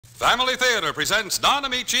Family Theater presents Don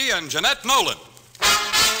Amici and Jeanette Nolan.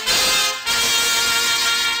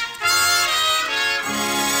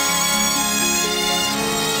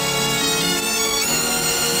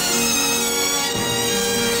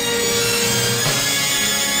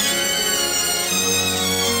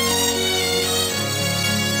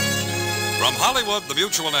 From Hollywood, the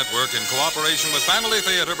Mutual Network, in cooperation with Family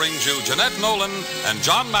Theater, brings you Jeanette Nolan and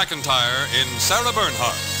John McIntyre in Sara,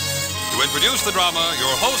 Bernhardt. To introduce the drama,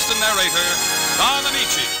 your host and narrator, Don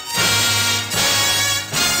Amici.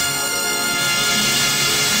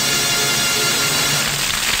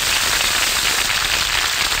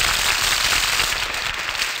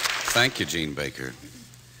 Thank you, Gene Baker.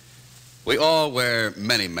 We all wear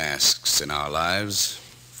many masks in our lives,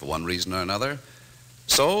 for one reason or another.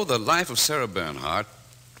 So, the life of Sara Bernhardt,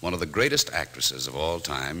 one of the greatest actresses of all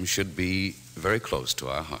time, should be very close to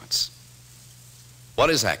our hearts. What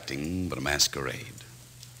is acting but a masquerade?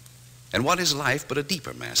 And what is life but a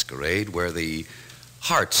deeper masquerade where the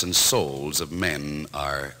hearts and souls of men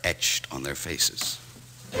are etched on their faces?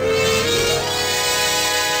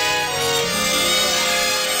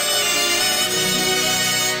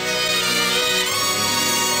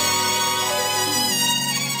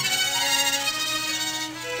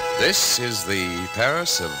 This is the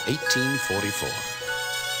Paris of 1844.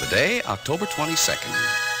 The day, October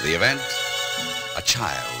 22nd. The event, a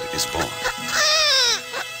child is born.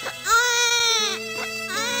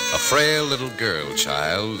 A frail little girl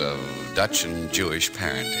child of Dutch and Jewish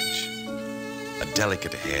parentage. A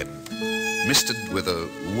delicate head, misted with a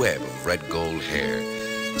web of red gold hair.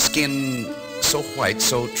 Skin so white,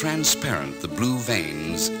 so transparent, the blue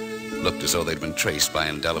veins looked as though they'd been traced by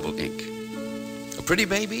indelible ink. A pretty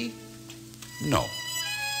baby? No.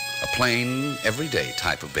 A plain, everyday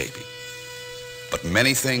type of baby. But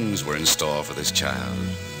many things were in store for this child.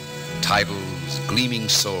 Titles, gleaming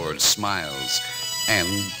swords, smiles, and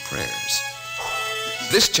prayers.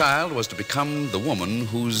 This child was to become the woman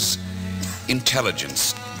whose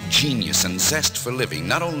intelligence, genius, and zest for living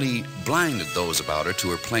not only blinded those about her to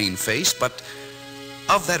her plain face, but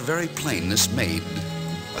of that very plainness made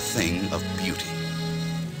a thing of beauty.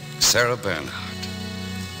 Sara Bernhardt,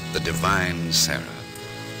 the divine Sara,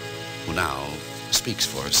 who now speaks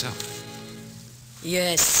for herself.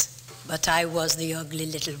 Yes, but I was the ugly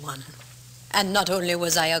little one. And not only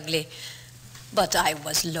was I ugly, but I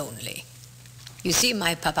was lonely. You see,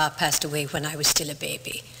 my papa passed away when I was still a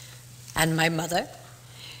baby. And my mother,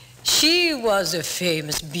 she was a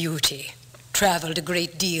famous beauty, traveled a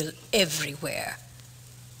great deal everywhere.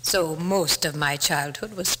 So most of my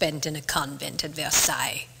childhood was spent in a convent at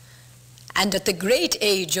Versailles. And at the great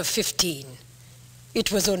age of 15,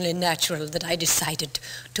 it was only natural that I decided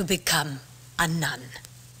to become a nun.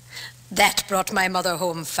 That brought my mother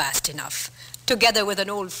home fast enough, together with an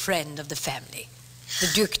old friend of the family,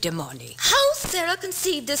 the Duc de Morny. How Sara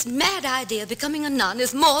conceived this mad idea of becoming a nun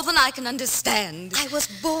is more than I can understand. I was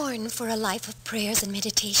born for a life of prayers and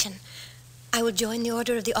meditation. I will join the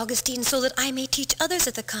order of the Augustines so that I may teach others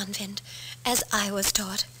at the convent, as I was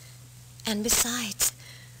taught. And besides,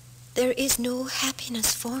 there is no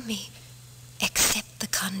happiness for me except the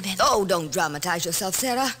convent. Oh, don't dramatize yourself,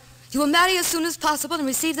 Sara. You will marry as soon as possible and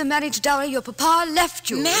receive the marriage dowry your papa left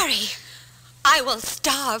you. Marry? I will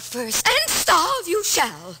starve first. And starve you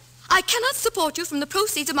shall. I cannot support you from the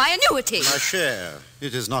proceeds of my annuity. Ma chère,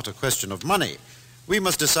 it is not a question of money. We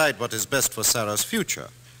must decide what is best for Sara's future.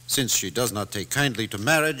 Since she does not take kindly to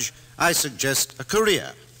marriage, I suggest a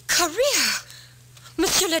career. Career?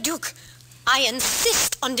 Monsieur le Duc, I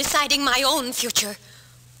insist on deciding my own future.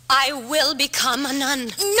 I will become a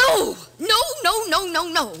nun. No! No.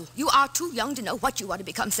 You are too young to know what you are to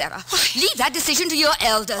become, Sara. Leave that decision to your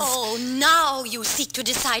elders. Oh, now you seek to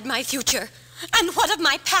decide my future. And what of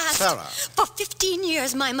my past? Sara. For 15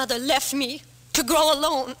 years, my mother left me to grow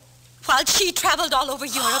alone while she traveled all over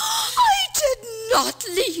Europe. I did not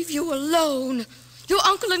leave you alone. Your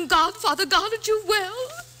uncle and godfather guarded you well.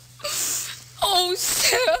 Oh,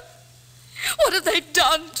 Sara, what have they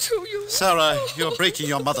done to you? Sara, you're breaking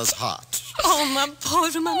your mother's heart. Oh, my poor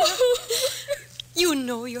mama. You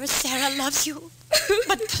know your Sara loves you.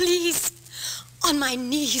 But please, on my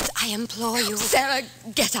knees, I implore you. Sara,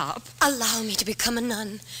 get up. Allow me to become a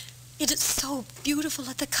nun. It is so beautiful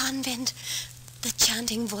at the convent. The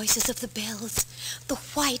chanting voices of the bells, the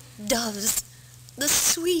white doves, the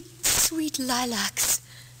sweet, sweet lilacs.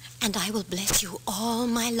 And I will bless you all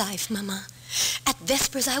my life, Mama. At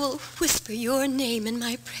vespers, I will whisper your name in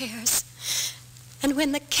my prayers. And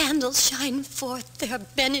when the candles shine forth their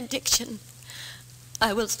benediction,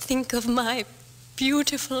 I will think of my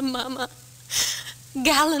beautiful Mama,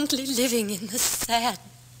 gallantly living in the sad,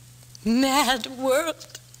 Mad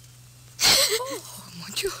world. Oh,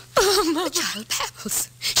 mon Dieu. Oh, Mama. The child babbles.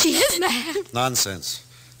 She is mad. Nonsense.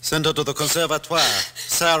 Send her to the conservatoire.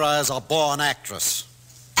 Sara is a born actress.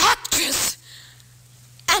 Actress?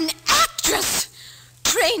 An actress?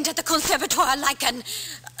 Trained at the conservatoire like an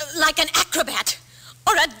acrobat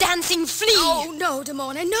or a dancing flea. Oh, no, De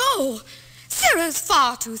Mornay, no. Sarah's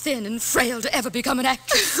far too thin and frail to ever become an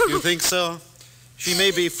actress. You think so? She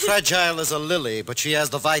may be fragile as a lily, but she has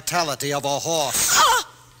the vitality of a horse. A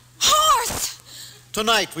horse?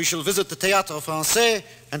 Tonight we shall visit the Théâtre Français,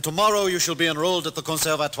 and tomorrow you shall be enrolled at the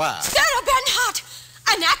Conservatoire. Sara Bernhardt,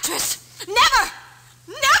 an actress? Never!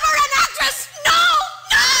 Never an actress! No!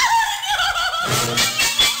 No!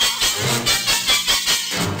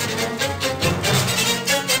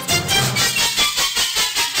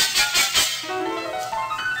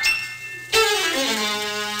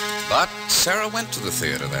 But Sara went to the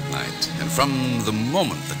theater that night, and from the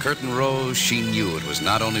moment the curtain rose, she knew it was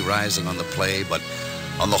not only rising on the play, but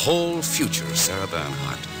on the whole future of Sara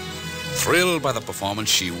Bernhardt. Thrilled by the performance,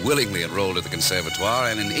 she willingly enrolled at the Conservatoire,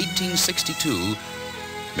 and in 1862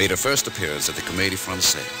 made her first appearance at the Comédie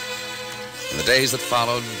Française. In the days that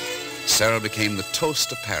followed, Sara became the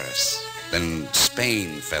toast of Paris. Then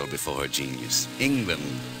Spain fell before her genius.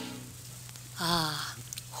 England. Ah,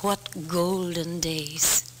 what golden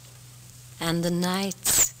days. And the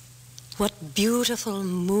nights, what beautiful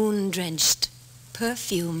moon-drenched,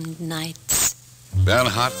 perfumed nights.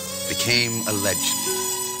 Bernhardt became a legend,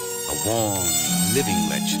 a warm, living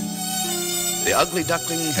legend. The ugly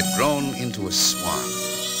duckling had grown into a swan.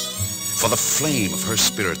 For the flame of her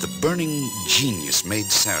spirit, the burning genius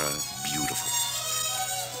made Sara beautiful.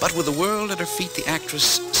 But with the world at her feet, the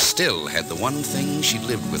actress still had the one thing she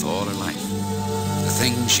lived with all her life. The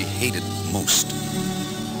thing she hated most,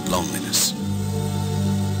 loneliness.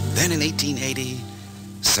 Then in 1880,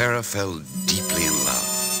 Sara fell deeply in love.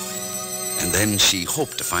 And then she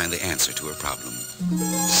hoped to find the answer to her problem.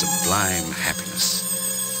 Sublime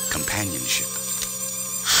happiness, companionship.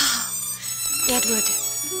 Edward,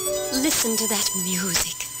 listen to that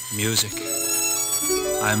music. Music.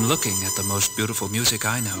 I'm looking at the most beautiful music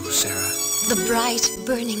I know, Sara. The bright,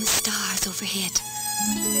 burning stars overhead.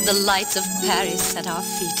 The lights of Paris at our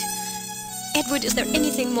feet. Edward, is there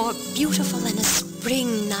anything more beautiful than a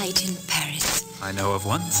spring night in Paris? I know of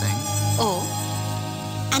one thing. Oh?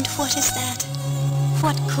 And what is that?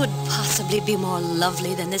 What could possibly be more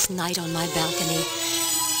lovely than this night on my balcony?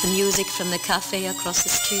 The music from the cafe across the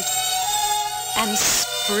street. And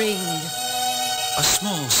spring. A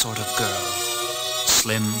small sort of girl.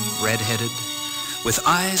 Slim, red-headed, with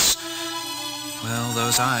eyes... Well,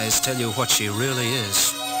 those eyes tell you what she really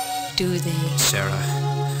is. Do they? Sara,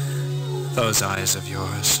 those eyes of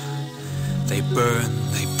yours. They burn,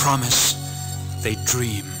 they promise, they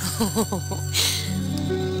dream.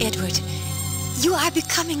 Edward, you are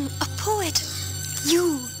becoming a poet.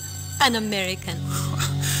 You, an American.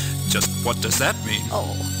 Just what does that mean?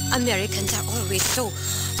 Oh, Americans are always so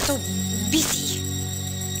busy.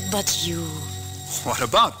 But you... What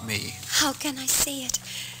about me? How can I say it?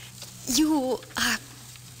 You are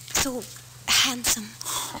so handsome.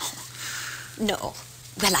 No.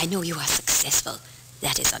 Well, I know you are successful.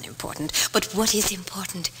 That is unimportant. But what is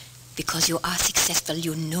important? Because you are successful,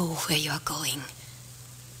 you know where you're going.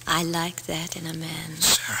 I like that in a man.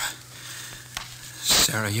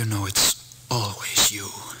 Sara, you know it's always you.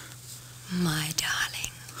 My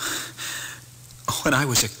darling. When I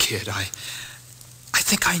was a kid, I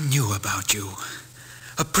think I knew about you.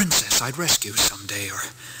 A princess I'd rescue someday,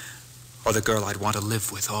 or the girl I'd want to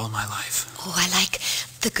live with all my life. Oh, I like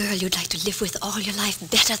the girl you'd like to live with all your life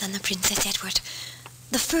better than the Princess, Edward.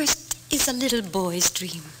 The first is a little boy's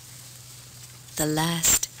dream. The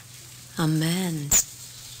last, a man's.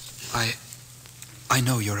 I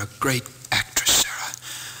know you're a great actress,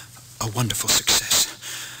 Sara. A wonderful success.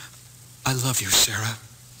 I love you, Sara.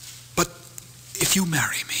 But if you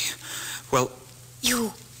marry me, well...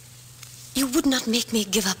 You would not make me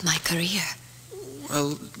give up my career.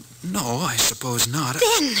 Well, no, I suppose not.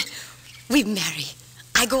 Then we marry.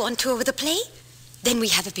 I go on tour with a play. Then we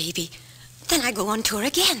have a baby. Then I go on tour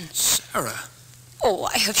again. Sara. Oh,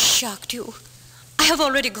 I have shocked you. I have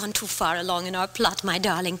already gone too far along in our plot, my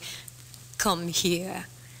darling. Come here,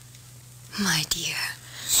 my dear.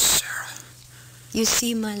 Sara. You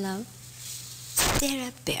see, my love,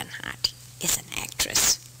 Sara Bernhardt is an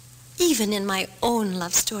actress. Even in my own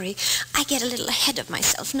love story, I get a little ahead of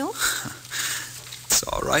myself, no? It's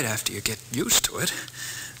all right after you get used to it.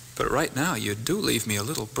 But right now, you do leave me a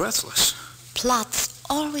little breathless. Plots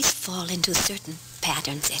always fall into certain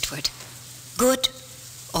patterns, Edward. Good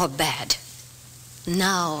or bad.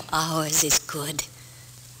 Now ours is good.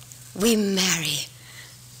 We marry.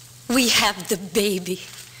 We have the baby.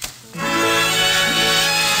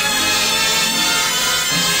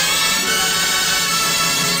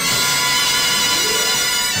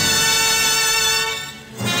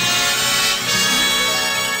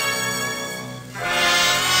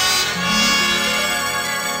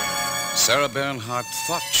 Sara Bernhardt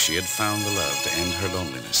thought she had found the love to end her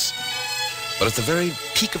loneliness. But at the very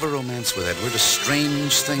peak of her romance with Edward, a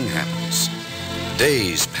strange thing happens.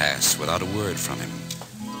 Days pass without a word from him.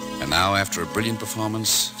 And now, after a brilliant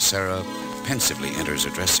performance, Sara pensively enters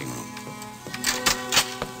her dressing room.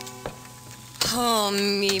 Oh,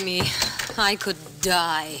 Mimi, I could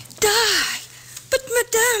die. Die? But,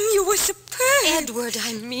 Madame, you were superb. Edward,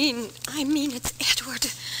 I mean it's Edward.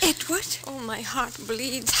 Edward? Oh, my heart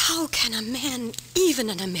bleeds. How can a man, even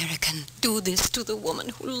an American, do this to the woman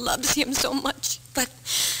who loves him so much? But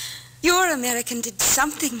your American did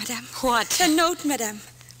something, Madame. What? A note, Madame,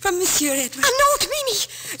 from Monsieur Edward. A note, Mimi!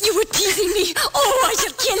 You were teasing me. Oh, I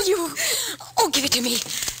shall kill you. Oh, give it to me.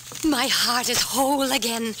 My heart is whole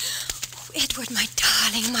again. Oh, Edward, my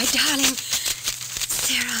darling, my darling.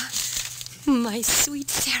 Sara, my sweet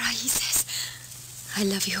Sara, he says. I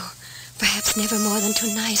love you. Perhaps never more than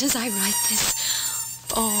tonight as I write this.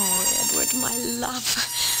 Oh, Edward, my love.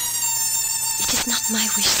 It is not my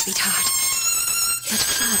wish, sweetheart. But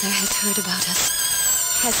Father has heard about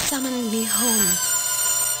us, has summoned me home.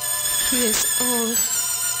 He is old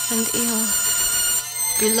and ill.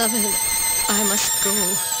 Beloved, I must go.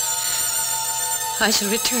 I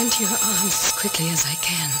shall return to your arms as quickly as I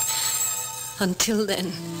can. Until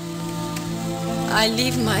then, I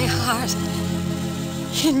leave my heart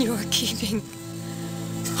in your keeping.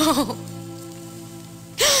 Oh.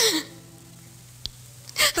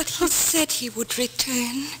 But he said he would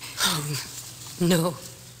return. Oh, no.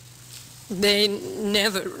 They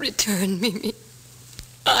never return, Mimi.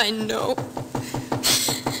 I know.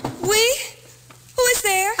 We? Who is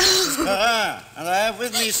there? Sara, and I have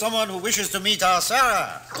with me someone who wishes to meet our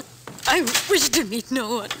Sara. I wish to meet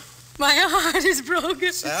no one. My heart is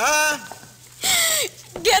broken. Sara?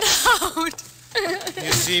 Get out.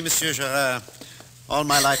 You see, Monsieur Gerard, all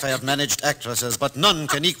my life I have managed actresses, but none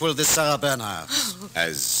can equal this Sara Bernhardt.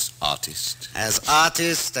 As artist? As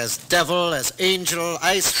artist, as devil, as angel,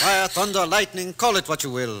 ice, fire, thunder, lightning, call it what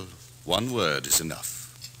you will. One word is enough.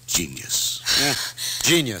 Genius. Yeah,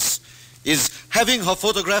 genius. Is having her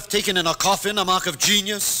photograph taken in a coffin a mark of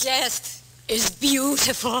genius? Yes, it's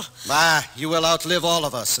beautiful. Ah, you will outlive all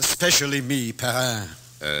of us, especially me, Perrin.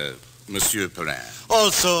 Monsieur Perrin.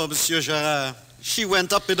 Also, Monsieur Gerard, she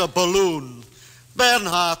went up in a balloon.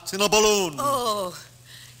 Bernhardt in a balloon. Oh,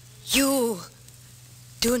 you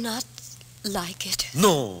do not like it?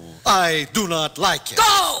 No, I do not like it.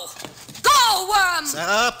 Go! Go, worm!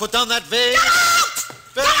 Sara, put down that vase.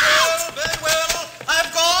 Get out! Very well, very well.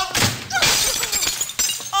 I've gone.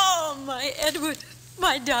 Oh, my Edward,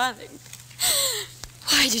 my darling.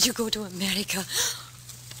 Why did you go to America?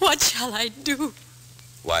 What shall I do?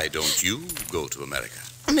 Why don't you go to America?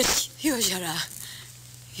 Monsieur Gerard,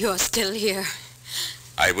 you're still here.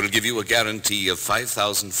 I will give you a guarantee of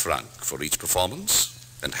 5,000 francs for each performance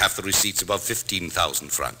and half the receipts above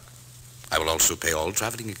 15,000 francs. I will also pay all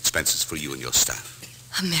traveling expenses for you and your staff.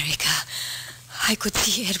 America, I could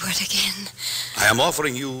see Edward again. I am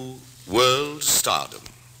offering you world stardom,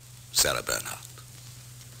 Sara Bernhardt.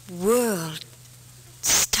 World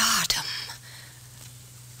stardom.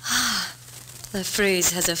 Ah, the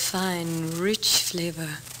phrase has a fine, rich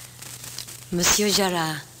flavor. Monsieur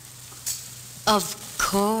Gerard, of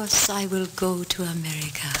course I will go to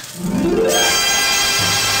America.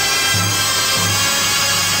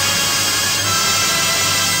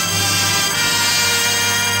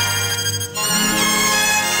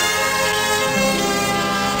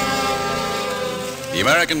 The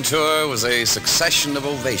American tour was a succession of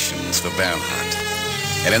ovations for Bernhardt.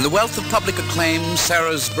 And in the wealth of public acclaim,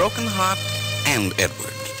 Sara's broken heart and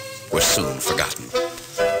Edward were soon forgotten.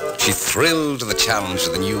 She thrilled to the challenge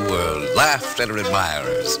of the new world, laughed at her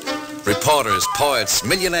admirers. Reporters, poets,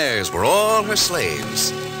 millionaires were all her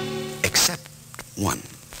slaves, except one.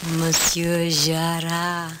 Monsieur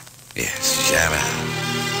Sara. Yes, Sara.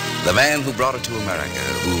 The man who brought her to America,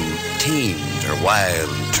 who tamed her wild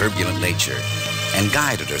and turbulent nature and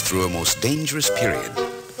guided her through a most dangerous period,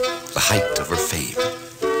 the height of her fame.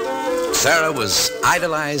 Sara was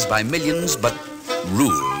idolized by millions, but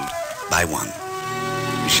ruled by one.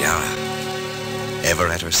 Sara, ever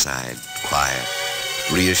at her side, quiet,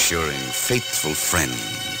 reassuring, faithful friend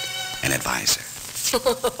and advisor.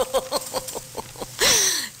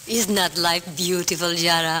 Isn't that life beautiful,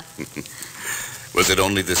 Sara? Was it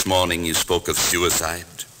only this morning you spoke of suicide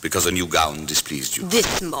because a new gown displeased you?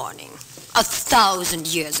 This morning, 1,000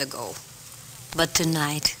 years ago. But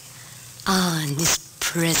tonight, in this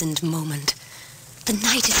present moment, the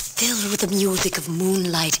night is filled with the music of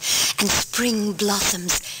moonlight and spring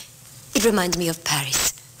blossoms. It reminds me of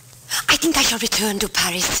Paris. I think I shall return to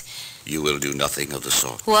Paris. You will do nothing of the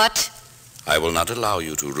sort. What? I will not allow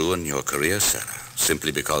you to ruin your career, Sara,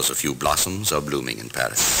 simply because a few blossoms are blooming in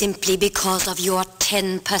Paris. Simply because of your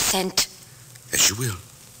 10%. Yes, you will.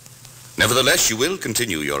 Nevertheless, you will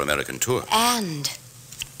continue your American tour. And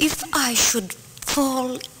if I should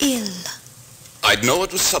fall ill? I'd know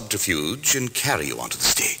it was subterfuge and carry you onto the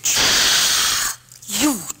stage.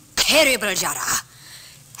 You terrible Sara.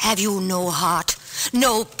 Have you no heart?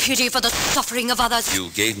 No pity for the suffering of others? You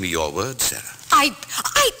gave me your word, Sara.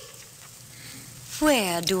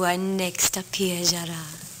 Where do I next appear, Sara?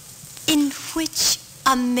 In which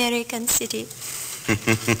American city?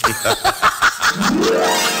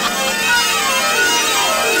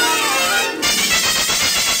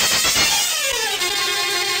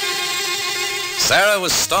 Sara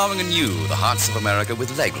was storming anew the hearts of America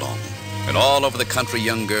with Leglong. And all over the country,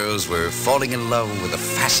 young girls were falling in love with the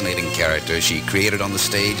fascinating character she created on the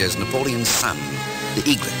stage as Napoleon's son, the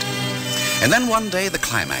eaglet. And then one day, the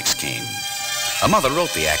climax came. A mother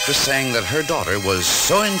wrote the actress saying that her daughter was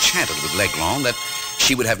so enchanted with Leglong that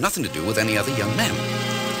she would have nothing to do with any other young men.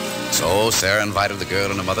 So Sara invited the girl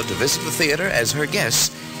and her mother to visit the theater as her guests,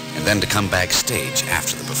 and then to come backstage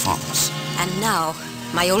after the performance. And now,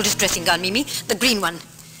 my oldest dressing gown, Mimi, the green one.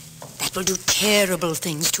 That will do terrible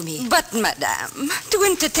things to me. But, madame, to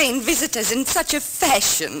entertain visitors in such a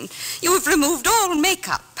fashion, you have removed all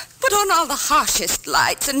makeup, put on all the harshest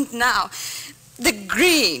lights, and now the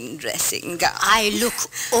green dressing gown. I look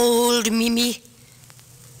old, Mimi.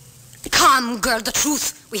 Come, girl, the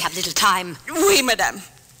truth. We have little time. Oui, madame.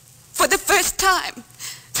 For the first time,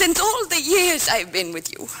 since all the years I've been with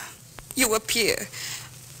you, you appear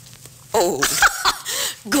old.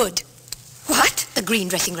 Good. What? The green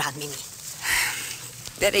dressing gown, Mimi.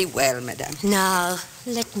 Very well, madame. Now,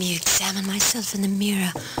 let me examine myself in the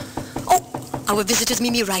mirror. Oh, our visitor's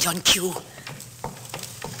Mimi right on cue.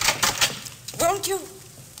 Won't you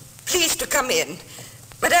please to come in?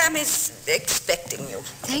 Madame is expecting you.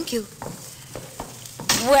 Thank you.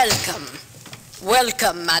 Welcome.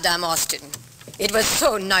 Welcome, Madame Austen. It was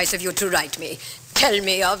so nice of you to write me. Tell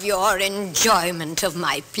me of your enjoyment of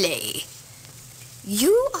my play.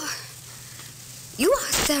 You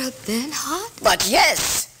are Sara Bernhardt? But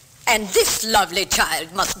yes, and this lovely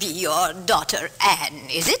child must be your daughter Anne,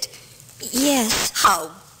 is it? Yes.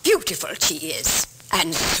 How beautiful she is,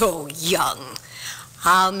 and so young.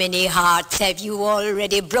 How many hearts have you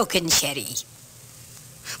already broken, Sherry?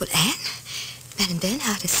 Well, Anne, Madame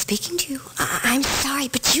Bernhardt is speaking to you. I'm sorry,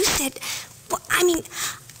 but you said... Well,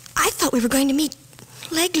 I thought we were going to meet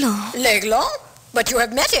Leglong. Leglong? But you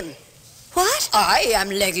have met him. What? I am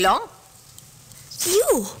Leglong.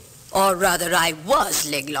 You? Or rather, I was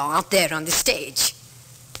Leglong out there on the stage.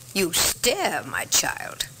 You stare, my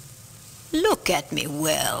child. Look at me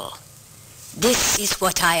well. This is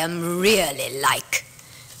what I am really like.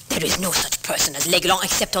 There is no such person as Leglong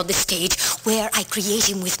except on the stage, where I create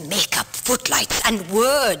him with makeup, footlights, and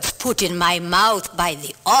words put in my mouth by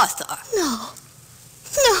the author. No.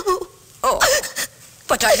 Oh,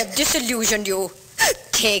 but I have disillusioned you.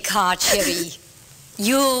 Take heart, Sherry.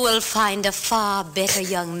 You will find a far better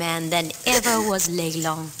young man than ever was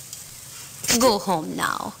Leglong. Go home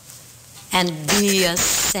now and be a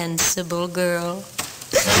sensible girl.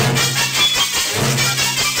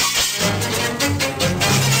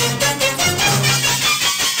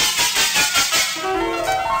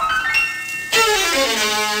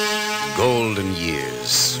 Golden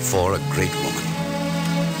years for a great woman.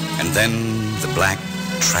 And then the black,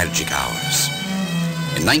 tragic hours.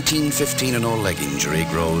 In 1915, an old leg injury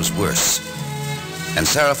grows worse, and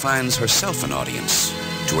Sara finds herself an audience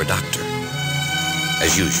to her doctor.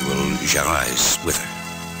 As usual, Sara is with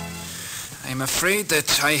her. I'm afraid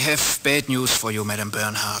that I have bad news for you, Madame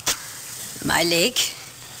Bernhardt. My leg?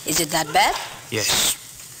 Is it that bad? Yes.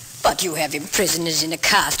 But you have imprisoned it in a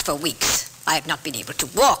cast for weeks. I have not been able to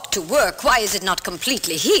walk, to work. Why is it not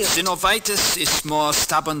completely healed? Synovitis is more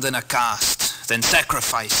stubborn than a cast, than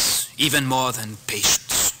sacrifice, even more than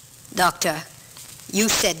patience. Doctor, you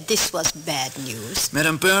said this was bad news.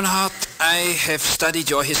 Madame Bernhardt, I have studied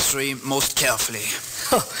your history most carefully.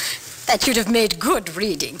 Oh, that should have made good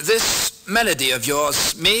reading. This melody of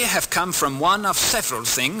yours may have come from one of several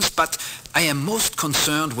things, but I am most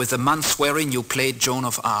concerned with the months wherein you played Joan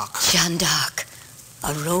of Arc. Jeanne d'Arc,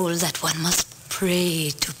 a role that one must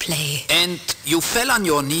afraid to play. And you fell on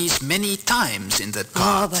your knees many times in that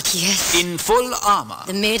part. Oh, but yes. In full armor.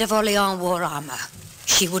 The Maid of Orleans wore armor.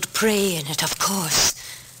 She would pray in it, of course.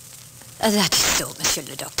 That is so, Monsieur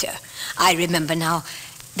le Docteur. I remember now.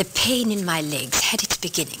 The pain in my legs had its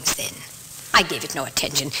beginnings then. I gave it no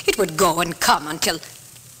attention. It would go and come until...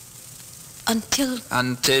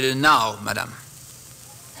 Until now, madame.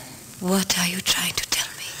 What are you trying to tell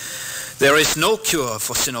me? There is no cure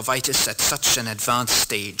for synovitis at such an advanced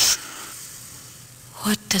stage.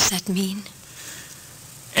 What does that mean?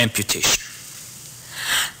 Amputation.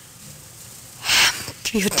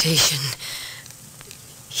 Amputation.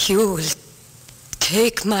 You will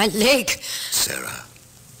take my leg. Sara.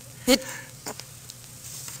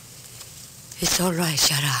 It's all right,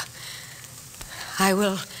 Sara. I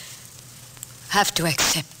will have to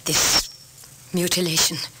accept this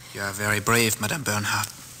mutilation. You are very brave, Madame Bernhardt.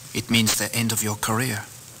 It means the end of your career.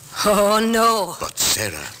 Oh, no. But,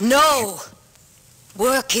 Sara... No!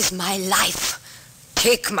 Work is my life.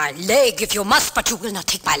 Take my leg if you must, but you will not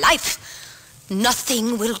take my life.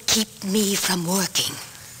 Nothing will keep me from working.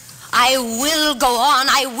 I will go on.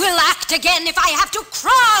 I will act again if I have to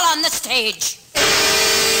crawl on the stage.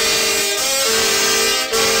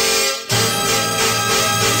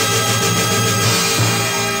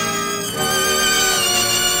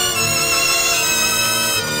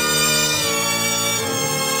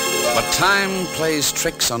 But time plays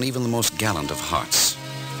tricks on even the most gallant of hearts.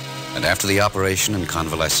 And after the operation and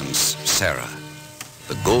convalescence, Sara,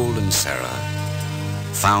 the golden Sara,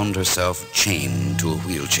 found herself chained to a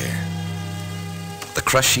wheelchair. The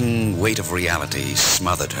crushing weight of reality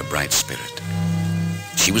smothered her bright spirit.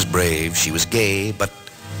 She was brave, she was gay, but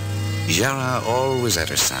Sara always at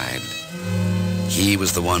her side. He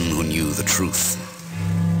was the one who knew the truth,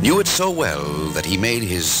 knew it so well that he made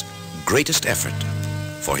his greatest effort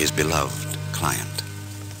for his beloved client.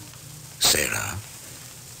 Sara?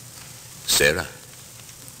 Sara?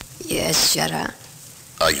 Yes, Sara.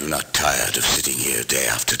 Are you not tired of sitting here day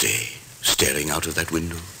after day, staring out of that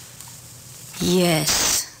window?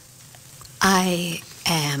 Yes. I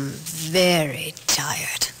am very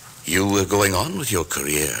tired. You were going on with your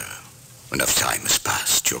career. Enough time has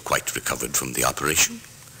passed. You're quite recovered from the operation.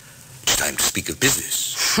 It's time to speak of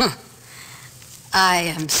business. I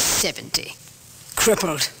am 70.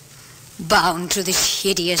 Crippled. Bound to this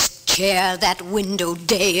hideous chair, that window,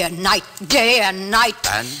 day and night, day and night.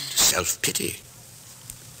 And self-pity.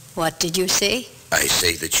 What did you say? I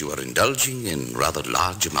say that you are indulging in rather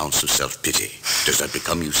large amounts of self-pity. Does that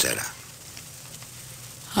become you, Sara?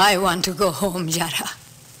 I want to go home, Sara.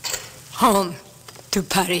 Home to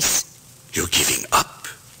Paris. You're giving up?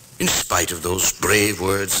 In spite of those brave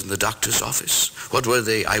words in the doctor's office? What were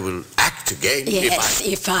they? I will act again Yes,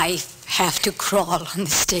 if I have to crawl on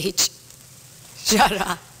the stage.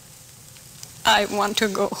 Sara, I want to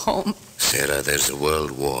go home. Sara, there's a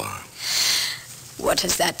world war. What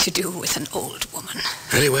has that to do with an old woman?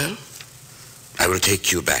 Very well. I will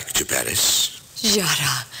take you back to Paris.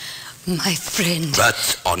 Sara, my friend.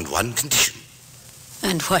 But on one condition.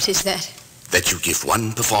 And what is that? That you give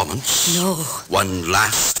one performance. No. One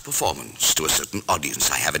last performance to a certain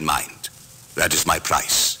audience I have in mind. That is my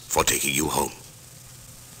price for taking you home.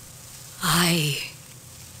 I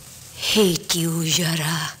hate you,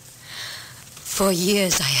 Sara. For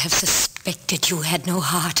years I have suspected you had no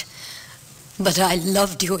heart. But I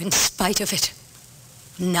loved you in spite of it.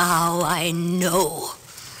 Now I know.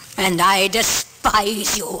 And I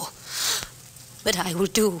despise you. But I will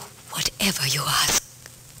do whatever you ask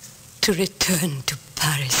to return to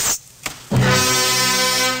Paris.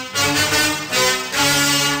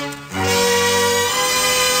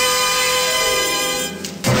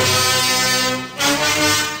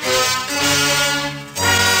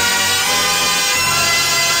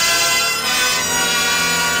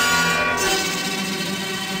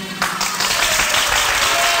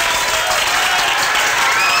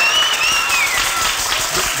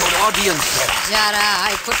 Sara,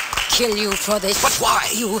 I could kill you for this. But why?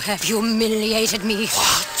 You have humiliated me.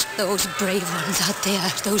 What? Those brave ones out there,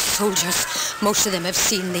 those soldiers, most of them have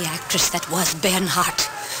seen the actress that was Bernhardt.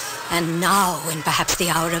 And now, in perhaps the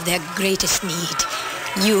hour of their greatest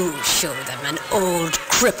need, you show them an old,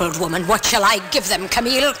 crippled woman. What shall I give them,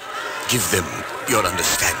 Camille? Give them your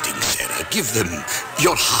understanding, Sara. Give them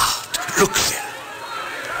your heart. Look, Sara.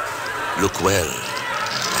 Look well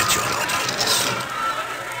at your audience.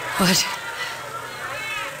 What?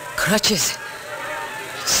 Crutches.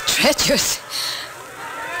 Stretchers.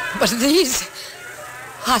 But these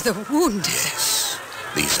are the wounded. Yes.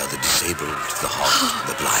 These are the disabled, the halt,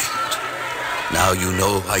 the blind. Now you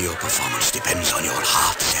know why your performance depends on your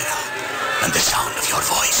heart, Sara. and the sound of your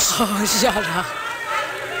voice. Oh, Sara,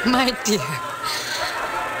 my dear,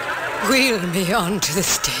 wheel me onto the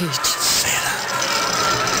stage. Sara.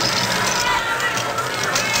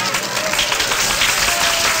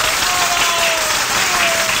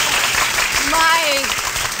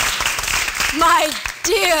 My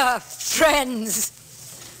dear friends,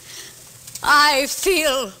 I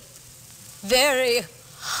feel very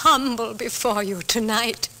humble before you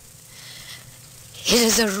tonight. It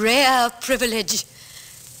is a rare privilege,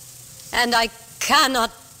 and I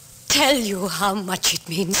cannot tell you how much it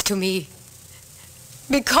means to me.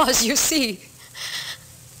 Because, you see,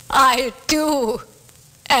 I too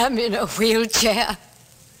am in a wheelchair.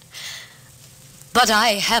 But I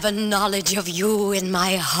have a knowledge of you in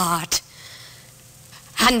my heart,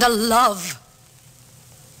 and a love.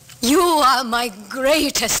 You are my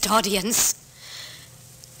greatest audience.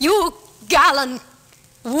 You gallant,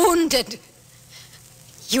 wounded,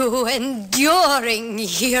 you enduring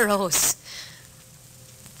heroes.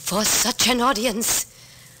 For such an audience,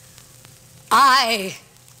 I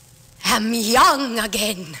am young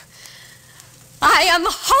again. I am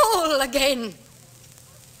whole again.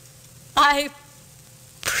 I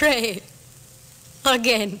pray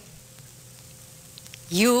again.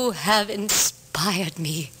 You have inspired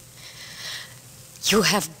me. You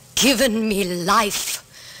have given me life.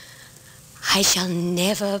 I shall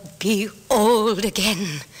never be old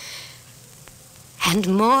again. And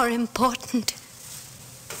more important,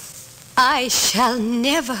 I shall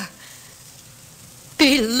never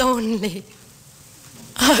be lonely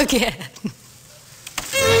again.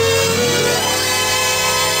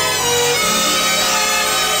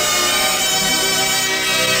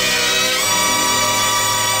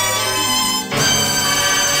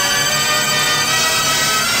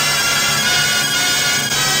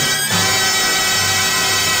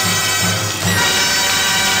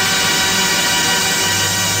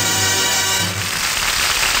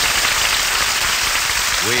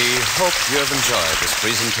 I hope you have enjoyed this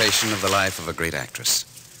presentation of the life of a great actress.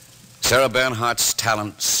 Sara Bernhardt's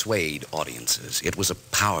talent swayed audiences. It was a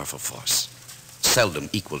powerful force, seldom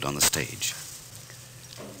equaled on the stage.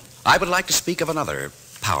 I would like to speak of another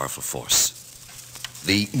powerful force,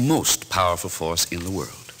 the most powerful force in the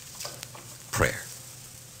world, prayer.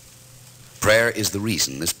 Prayer is the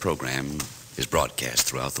reason this program is broadcast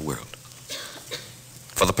throughout the world.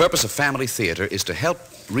 For the purpose of family theater is to help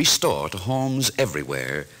restore to homes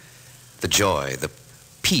everywhere the joy, the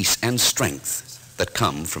peace, and strength that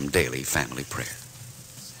come from daily family prayer.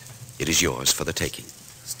 It is yours for the taking.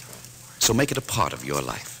 So make it a part of your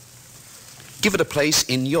life. Give it a place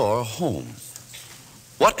in your home.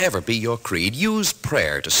 Whatever be your creed, use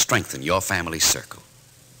prayer to strengthen your family circle.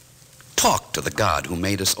 Talk to the God who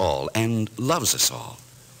made us all and loves us all.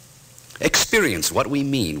 Experience what we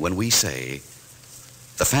mean when we say,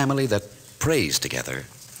 the family that prays together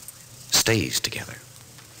stays together.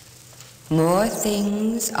 More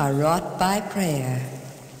things are wrought by prayer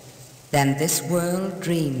than this world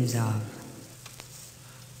dreams of.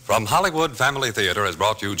 From Hollywood Family Theater has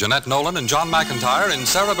brought you Jeanette Nolan and John McIntyre in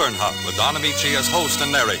Sara Bernhardt with Don Amici as host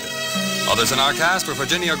and narrator. Others in our cast were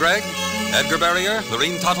Virginia Gregg, Edgar Barrier,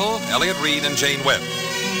 Lorene Tuttle, Elliot Reed, and Jane Webb.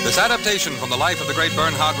 This adaptation from the life of the great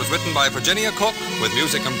Bernhardt was written by Virginia Cook, with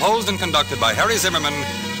music composed and conducted by Harry Zimmerman,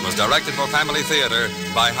 and was directed for Family Theater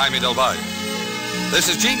by Jaime Del Valle. This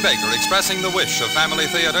is Gene Baker expressing the wish of Family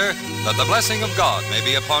Theater that the blessing of God may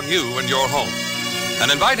be upon you and your home, and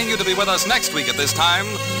inviting you to be with us next week at this time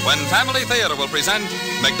when Family Theater will present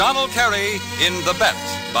MacDonald Carey in The Bet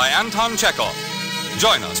by Anton Chekhov.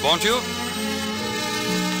 Join us, won't you?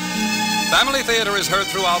 Family Theater is heard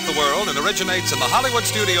throughout the world and originates in the Hollywood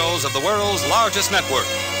studios of the world's largest network,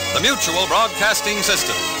 the Mutual Broadcasting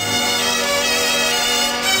System.